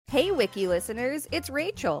Hey, Wiki listeners, it's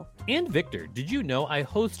Rachel. And Victor, did you know I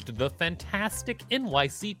host the fantastic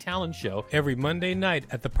NYC Talent Show every Monday night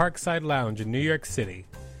at the Parkside Lounge in New York City?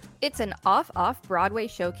 It's an off-Broadway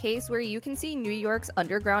showcase where you can see New York's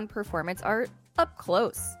underground performance art up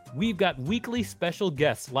close. We've got weekly special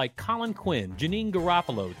guests like Colin Quinn, Janine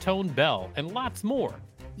Garofalo, Tone Bell, and lots more.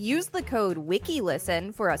 Use the code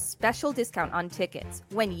WIKILISTEN for a special discount on tickets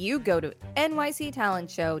when you go to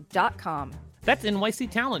nyctalentshow.com. That's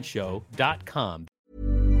nyctalentshow.com.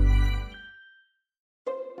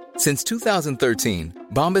 Since 2013,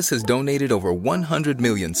 Bombas has donated over 100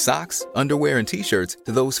 million socks, underwear, and T-shirts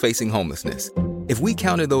to those facing homelessness. If we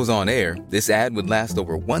counted those on air, this ad would last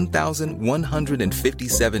over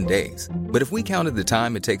 1,157 days. But if we counted the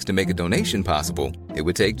time it takes to make a donation possible, it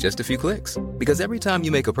would take just a few clicks. Because every time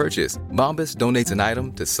you make a purchase, Bombas donates an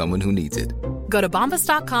item to someone who needs it. Go to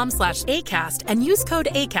bombas.com/ACAST and use code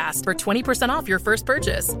ACAST for 20% off your first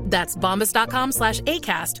purchase. That's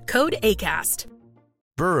bombas.com/ACAST, code ACAST.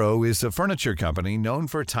 Burrow is a furniture company known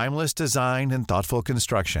for timeless design and thoughtful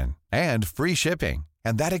construction and free shipping,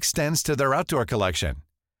 and that extends to their outdoor collection.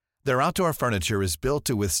 Their outdoor furniture is built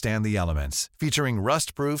to withstand the elements, featuring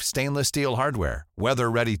rust-proof stainless steel hardware,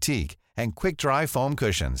 weather-ready teak, and quick-dry foam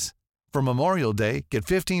cushions. For Memorial Day, get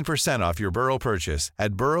 15% off your Burrow purchase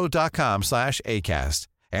at burrow.com/ACAST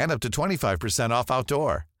and up to 25% off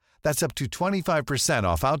outdoor. That's up to 25%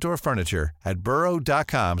 off outdoor furniture at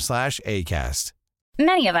burrow.com/ACAST.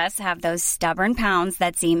 Many of us have those stubborn pounds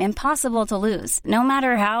that seem impossible to lose, no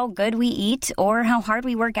matter how good we eat or how hard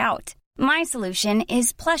we work out. My solution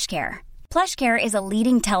is PlushCare. PlushCare is a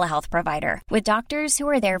leading telehealth provider with doctors who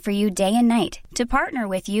are there for you day and night to partner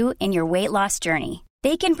with you in your weight loss journey.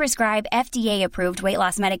 They can prescribe FDA-approved weight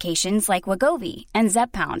loss medications like Wegovy and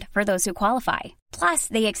Zepbound for those who qualify. Plus,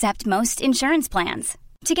 they accept most insurance plans.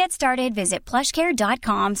 To get started, visit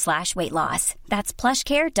plushcare.com/weightloss. That's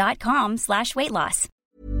plushcare.com/weightloss.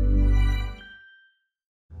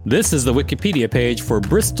 This is the Wikipedia page for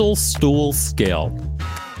Bristol Stool Scale.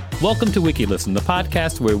 Welcome to WikiListen, the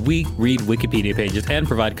podcast where we read Wikipedia pages and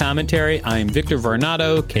provide commentary. I'm Victor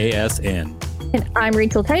Varnado, KSN. And I'm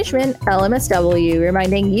Rachel Teichman, LMSW,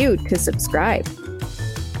 reminding you to subscribe.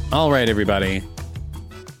 All right, everybody.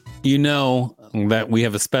 You know that we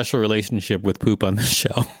have a special relationship with poop on this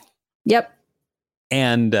show. Yep.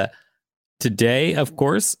 And today, of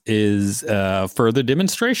course, is a further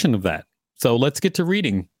demonstration of that. So let's get to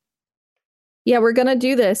reading. Yeah, we're going to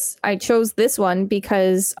do this. I chose this one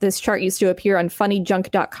because this chart used to appear on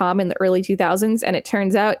funnyjunk.com in the early 2000s. And it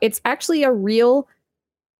turns out it's actually a real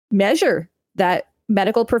measure that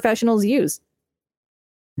medical professionals use.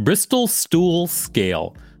 Bristol Stool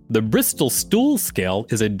Scale. The Bristol Stool Scale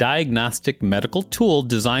is a diagnostic medical tool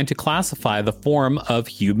designed to classify the form of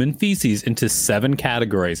human feces into 7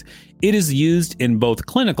 categories. It is used in both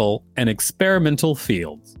clinical and experimental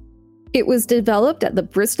fields. It was developed at the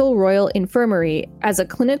Bristol Royal Infirmary as a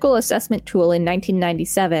clinical assessment tool in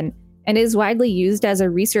 1997 and is widely used as a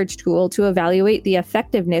research tool to evaluate the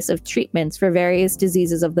effectiveness of treatments for various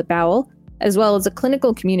diseases of the bowel, as well as a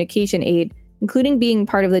clinical communication aid, including being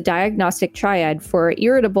part of the diagnostic triad for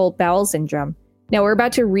irritable bowel syndrome. Now, we're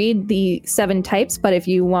about to read the 7 types, but if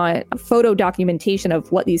you want a photo documentation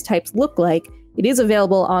of what these types look like, it is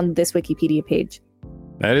available on this Wikipedia page.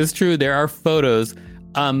 That is true. There are photos.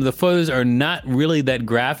 The photos are not really that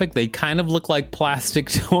graphic. They kind of look like plastic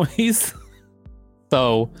toys.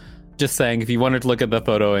 So, just saying, if you wanted to look at the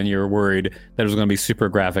photo and you're worried that it was going to be super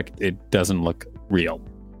graphic, it doesn't look real.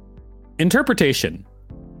 Interpretation.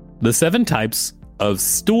 The 7 types of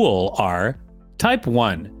stool are: Type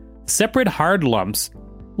 1, separate hard lumps,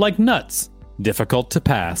 like nuts, difficult to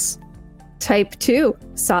pass. Type 2,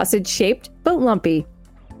 sausage-shaped but lumpy.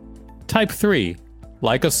 Type 3,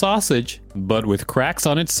 like a sausage, but with cracks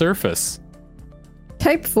on its surface.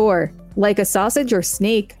 Type 4, like a sausage or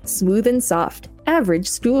snake, smooth and soft, average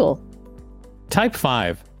stool. Type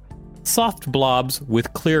 5, soft blobs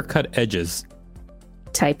with clear-cut edges.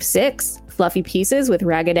 Type 6, fluffy pieces with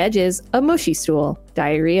ragged edges, a mushy stool,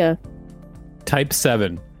 diarrhea. Type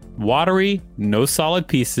 7, watery, no solid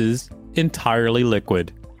pieces, entirely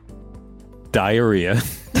liquid, diarrhea.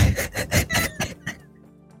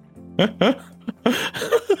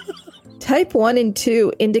 Type 1 and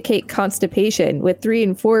 2 indicate constipation, with 3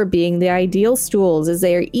 and 4 being the ideal stools as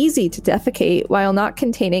they are easy to defecate while not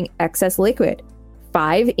containing excess liquid.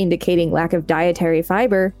 5 indicating lack of dietary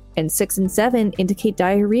fiber, and 6 and 7 indicate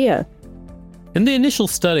diarrhea. In the initial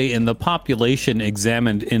study in the population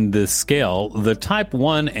examined in this scale, the type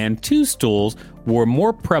 1 and 2 stools were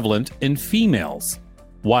more prevalent in females,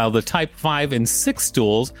 while the type 5 and 6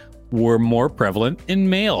 stools were more prevalent in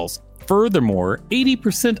males. Furthermore,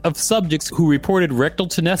 80% of subjects who reported rectal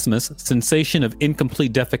tenesmus, sensation of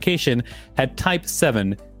incomplete defecation, had type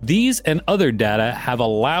 7. These and other data have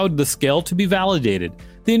allowed the scale to be validated.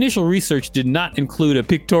 The initial research did not include a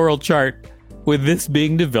pictorial chart, with this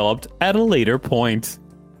being developed at a later point.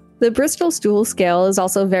 The Bristol stool scale is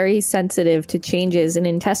also very sensitive to changes in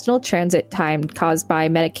intestinal transit time caused by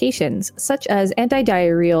medications, such as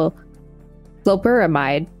antidiarrheal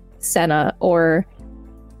loperamide, Senna, or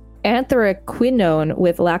anthraquinone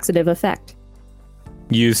with laxative effect.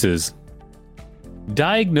 Uses.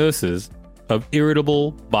 Diagnosis of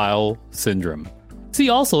irritable bowel syndrome.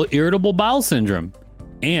 See also irritable bowel syndrome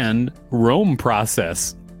and Rome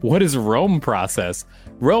process. What is Rome process?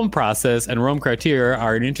 Rome process and Rome criteria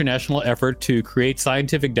are an international effort to create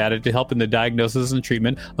scientific data to help in the diagnosis and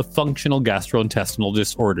treatment of functional gastrointestinal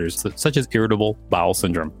disorders, such as irritable bowel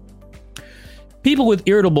syndrome. People with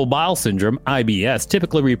irritable bowel syndrome, IBS,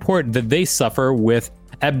 typically report that they suffer with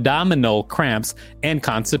abdominal cramps and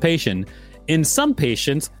constipation. In some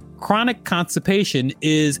patients, chronic constipation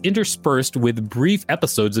is interspersed with brief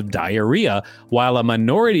episodes of diarrhea, while a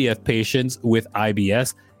minority of patients with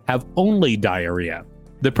IBS have only diarrhea.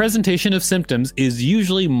 The presentation of symptoms is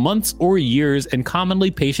usually months or years, and commonly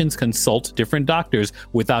patients consult different doctors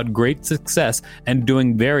without great success and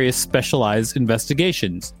doing various specialized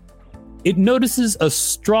investigations. It notices a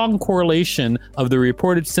strong correlation of the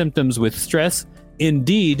reported symptoms with stress.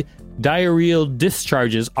 Indeed, diarrheal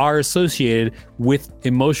discharges are associated with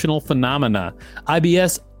emotional phenomena.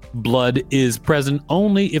 IBS blood is present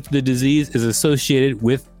only if the disease is associated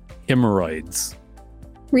with hemorrhoids.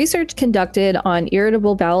 Research conducted on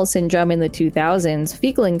irritable bowel syndrome in the 2000s,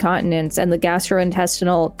 fecal incontinence, and the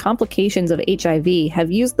gastrointestinal complications of HIV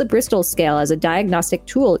have used the Bristol scale as a diagnostic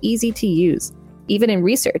tool easy to use, even in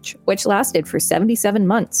research, which lasted for 77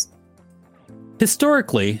 months.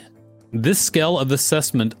 Historically, this scale of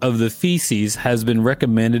assessment of the feces has been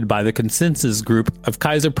recommended by the Consensus Group of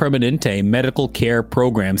Kaiser Permanente Medical Care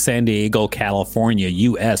Program, San Diego, California,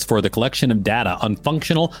 U.S., for the collection of data on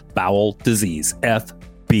functional bowel disease,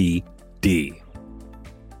 FBD.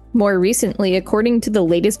 More recently, according to the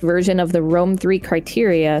latest version of the Rome 3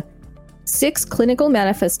 criteria, 6 clinical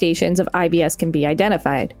manifestations of IBS can be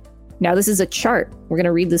identified. Now, this is a chart. We're going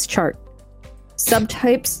to read this chart.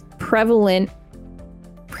 Subtypes, prevalent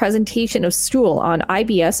presentation of stool on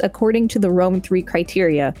IBS according to the Rome 3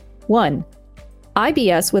 criteria. 1.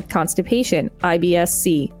 IBS with constipation,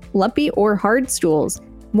 IBS-C, lumpy or hard stools,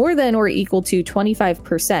 more than or equal to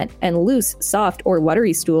 25%, and loose, soft, or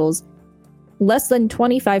watery stools, less than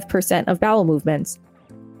 25% of bowel movements.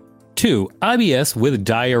 2. IBS with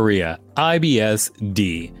diarrhea,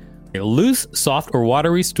 IBS-D. Loose, soft, or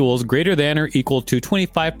watery stools greater than or equal to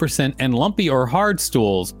 25%, and lumpy or hard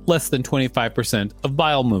stools less than 25% of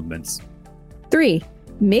bowel movements. 3.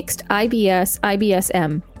 Mixed IBS,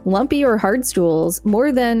 IBS-M. Lumpy or hard stools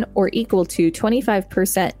more than or equal to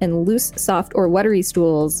 25%, and loose, soft, or watery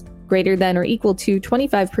stools greater than or equal to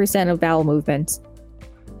 25% of bowel movements.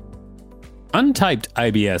 Untyped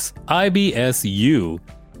IBS, IBS-U.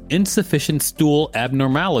 Insufficient stool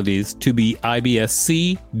abnormalities to be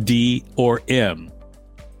IBS-C, D, or M.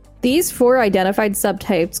 These 4 identified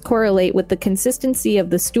subtypes correlate with the consistency of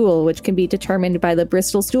the stool, which can be determined by the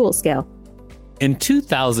Bristol stool scale. In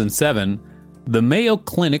 2007, the Mayo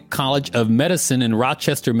Clinic College of Medicine in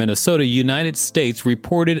Rochester, Minnesota, United States,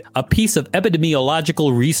 reported a piece of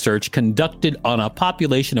epidemiological research conducted on a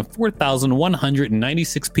population of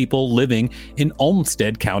 4,196 people living in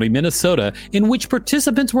Olmsted County, Minnesota, in which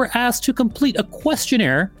participants were asked to complete a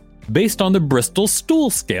questionnaire based on the Bristol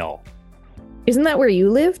stool scale. Isn't that where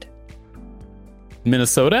you lived?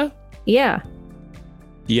 Minnesota? Yeah.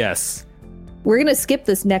 Yes. We're going to skip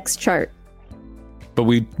this next chart. But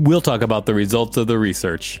we will talk about the results of the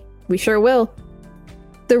research. We sure will.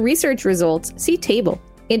 The research results, see table,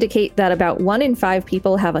 indicate that about 1 in 5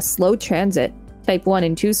 people have a slow transit, type 1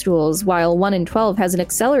 and 2 stools, while 1 in 12 has an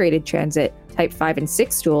accelerated transit, type 5 and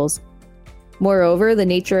 6 stools. Moreover, the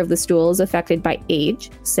nature of the stool is affected by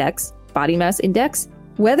age, sex, body mass index,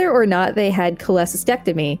 whether or not they had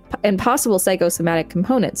cholecystectomy, and possible psychosomatic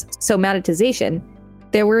components, somatization.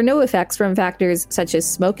 There were no effects from factors such as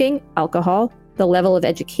smoking, alcohol, the level of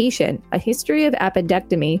education, a history of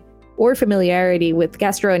appendectomy, or familiarity with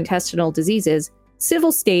gastrointestinal diseases,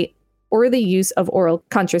 civil state, or the use of oral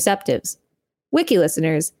contraceptives. Wiki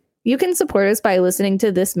listeners, you can support us by listening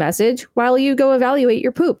to this message while you go evaluate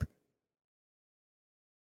your poop.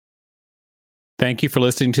 Thank you for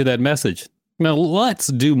listening to that message. Now let's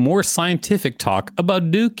do more scientific talk about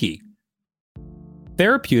Dookie.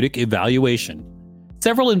 Therapeutic evaluation.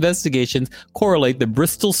 Several investigations correlate the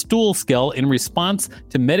Bristol Stool scale in response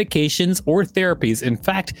to medications or therapies. In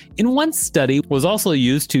fact, in one study was also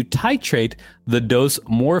used to titrate the dose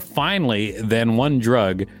more finely than one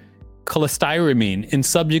drug, cholestyramine, in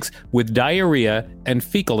subjects with diarrhea and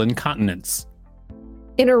fecal incontinence.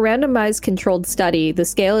 In a randomized controlled study, the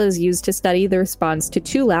scale is used to study the response to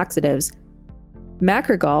two laxatives,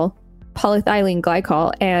 macrogol, polyethylene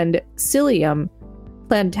glycol, and psyllium,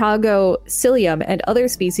 Plantago psyllium, and other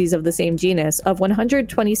species of the same genus, of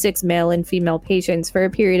 126 male and female patients for a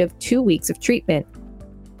period of 2 weeks of treatment,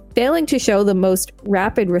 failing to show the most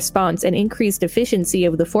rapid response and increased efficiency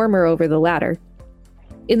of the former over the latter.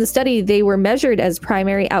 In the study, they were measured as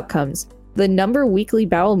primary outcomes: the number of weekly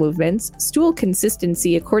bowel movements, stool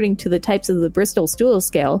consistency according to the types of the Bristol Stool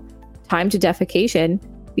Scale, time to defecation,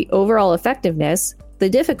 the overall effectiveness, the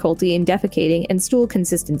difficulty in defecating, and stool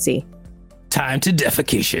consistency. Time to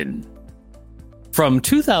defecation. From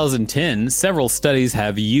 2010, several studies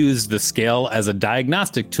have used the scale as a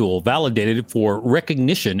diagnostic tool validated for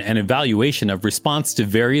recognition and evaluation of response to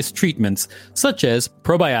various treatments such as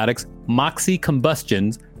probiotics,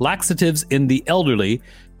 moxie-combustions, laxatives in the elderly,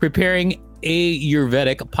 preparing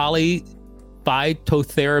Ayurvedic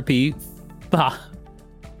polyphytotherapy,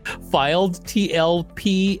 filed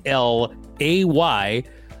TLPLAY,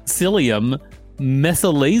 psyllium,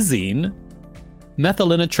 mesylazine,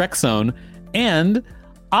 methylenotretexone, and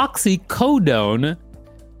oxycodone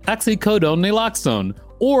naloxone,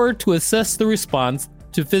 or to assess the response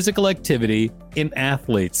to physical activity in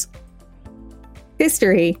athletes.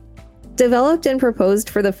 History. Developed and proposed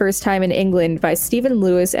for the first time in England by Stephen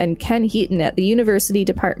Lewis and Ken Heaton at the University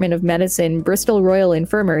Department of Medicine, Bristol Royal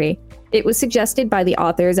Infirmary, it was suggested by the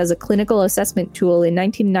authors as a clinical assessment tool in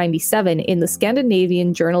 1997 in the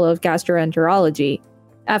Scandinavian Journal of Gastroenterology,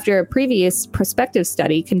 after a previous prospective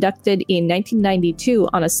study conducted in 1992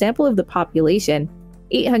 on a sample of the population,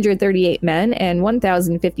 838 men and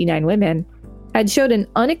 1,059 women, had showed an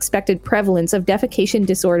unexpected prevalence of defecation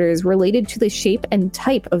disorders related to the shape and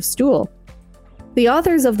type of stool. The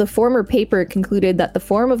authors of the former paper concluded that the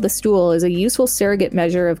form of the stool is a useful surrogate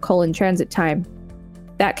measure of colon transit time.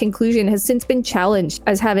 That conclusion has since been challenged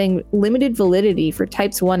as having limited validity for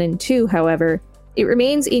types 1 and 2, however. It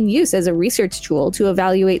remains in use as a research tool to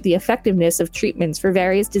evaluate the effectiveness of treatments for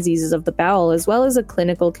various diseases of the bowel, as well as a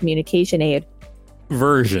clinical communication aid.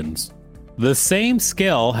 Versions. The same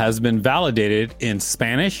scale has been validated in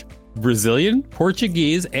Spanish, Brazilian,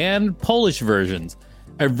 Portuguese, and Polish versions.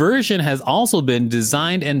 A version has also been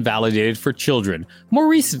designed and validated for children. More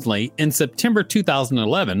recently, in September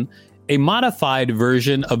 2011, a modified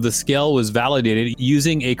version of the scale was validated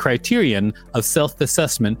using a criterion of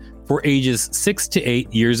self-assessment for ages 6 to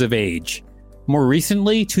 8 years of age. More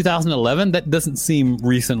recently, 2011, that doesn't seem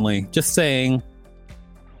recently. Just saying.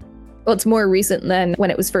 Well, it's more recent than when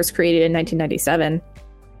it was first created in 1997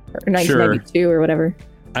 or 1992 or whatever.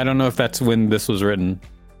 I don't know if that's when this was written.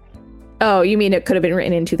 Oh, you mean it could have been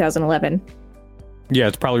written in 2011? Yeah,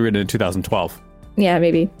 it's probably written in 2012. Yeah,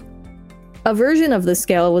 maybe. A version of the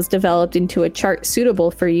scale was developed into a chart suitable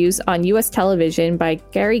for use on U.S. television by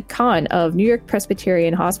Gary Kahn of New York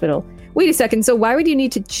Presbyterian Hospital. Wait a second, so why would you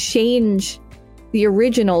need to change the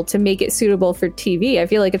original to make it suitable for TV? I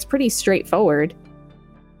feel like it's pretty straightforward.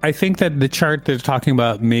 I think that the chart they're talking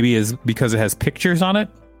about maybe is because it has pictures on it.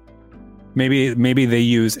 Maybe they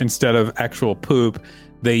use, instead of actual poop,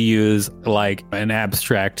 they use like an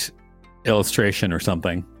abstract illustration or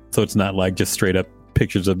something. So it's not like just straight up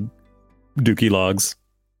pictures of dookie logs.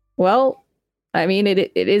 Well, I mean,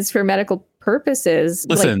 it is for medical purposes.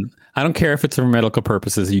 Listen, I don't care if it's for medical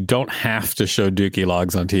purposes. You don't have to show dookie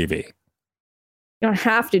logs on TV. You don't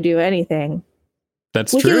have to do anything.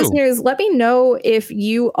 That's Wiki true. Listeners, let me know if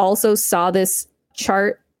you also saw this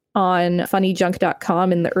chart on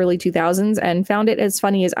funnyjunk.com in the early 2000s and found it as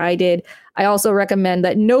funny as I did. I also recommend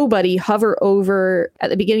that nobody hover over, at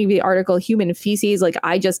the beginning of the article, human feces like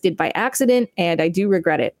I just did by accident, and I do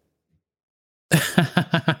regret it.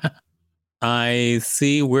 I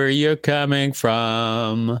see where you're coming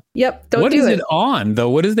from. Yep, don't What do is it it on though?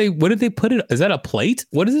 What did they put it? Is that a plate?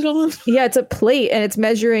 What is it on? Yeah, it's a plate and it's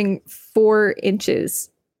measuring 4 inches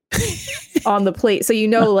on the plate. So you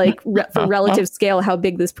know, like for relative scale, how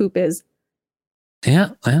big this poop is.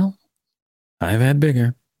 Yeah, well, I've had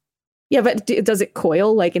bigger. Yeah, but does it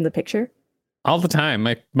coil like in the picture? All the time.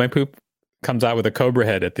 My poop comes out with a cobra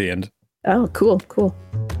head at the end. Oh, cool.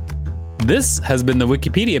 This has been the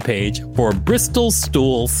Wikipedia page for Bristol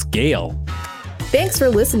Stool Scale. Thanks for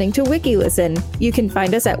listening to WikiListen. You can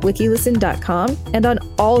find us at wikilisten.com and on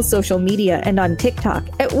all social media and on TikTok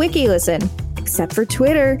at WikiListen. except for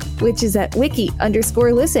Twitter, which is at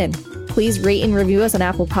wiki_listen. Please rate and review us on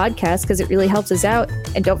Apple Podcasts because it really helps us out.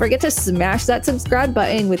 And don't forget to smash that subscribe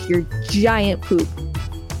button with your giant poop.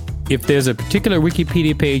 If there's a particular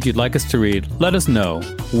Wikipedia page you'd like us to read, let us know.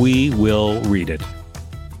 We will read it.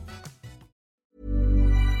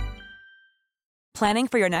 Planning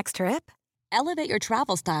for your next trip? Elevate your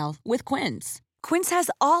travel style with Quince. Quince has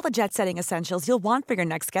all the jet-setting essentials you'll want for your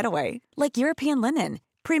next getaway, like European linen,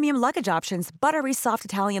 premium luggage options, buttery soft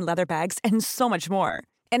Italian leather bags, and so much more.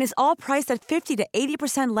 And is all priced at 50 to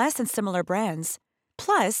 80% less than similar brands.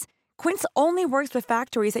 Plus, Quince only works with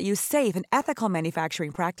factories that use safe and ethical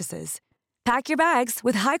manufacturing practices. Pack your bags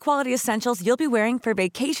with high-quality essentials you'll be wearing for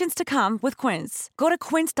vacations to come with Quince. Go to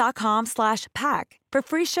quince.com/pack for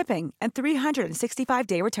free shipping and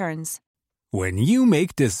 365-day returns. When you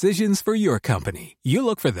make decisions for your company, you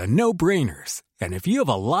look for the no-brainers. And if you have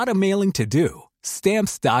a lot of mailing to do,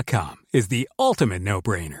 Stamps.com is the ultimate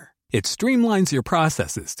no-brainer. It streamlines your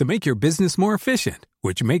processes to make your business more efficient,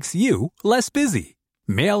 which makes you less busy.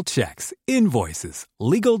 Mail checks, invoices,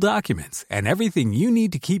 legal documents, and everything you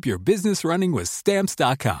need to keep your business running with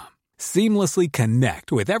Stamps.com. Seamlessly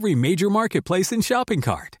connect with every major marketplace and shopping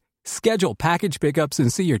cart. Schedule package pickups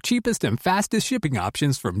and see your cheapest and fastest shipping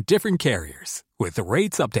options from different carriers. With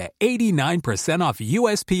rates up to 89% off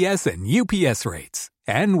USPS and UPS rates.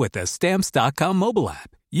 And with the Stamps.com mobile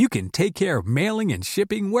app, you can take care of mailing and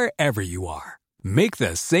shipping wherever you are. Make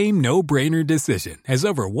the same no-brainer decision as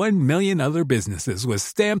over 1 million other businesses with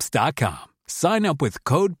Stamps.com. Sign up with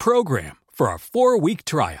code PROGRAM for a 4-week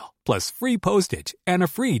trial, plus free postage and a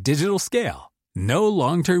free digital scale. No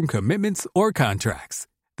long-term commitments or contracts.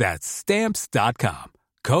 That's Stamps.com.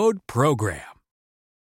 Code PROGRAM.